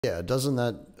Yeah, doesn't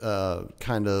that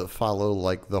kind of follow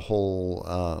like the whole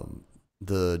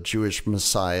the Jewish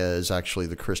Messiah is actually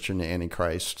the Christian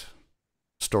Antichrist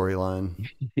storyline?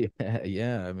 Yeah,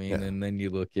 yeah. I mean, Yeah. and then you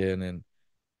look in and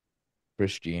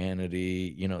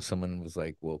Christianity, someone was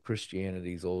like, well,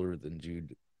 Christianity's older than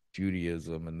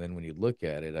Judaism. And then when you look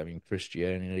at it, I mean,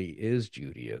 Christianity is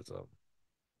Judaism,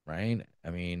 right? I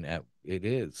mean, it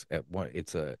is at what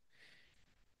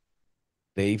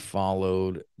they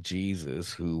followed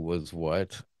Jesus, who was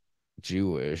what?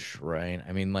 Jewish, right?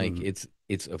 I mean, like Mm,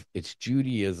 it's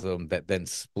Judaism that then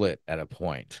split at a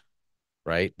point,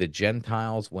 right? The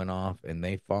Gentiles went off and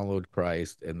they followed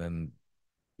Christ, and then,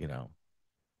 you know,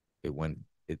 it went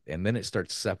and then it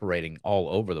starts separating all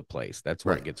over the place. That's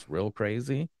where right. it gets real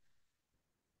crazy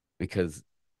because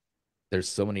there's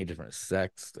so many different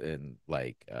sects and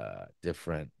like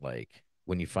different like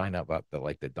when you find out about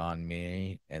the Don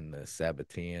Me and the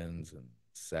Sabbateans and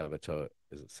Sabato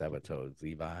is it Sabato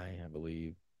Zevi, I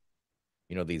believe.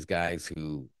 These guys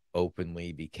who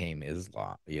openly became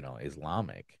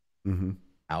Islamic, Hmm.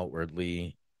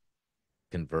 outwardly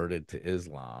converted to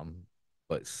Islam,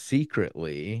 but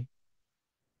secretly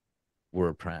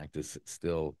were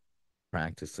still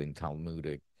practicing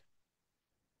Talmudic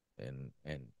and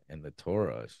the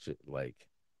Torah, like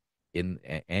in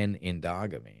and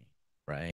endogamy, right?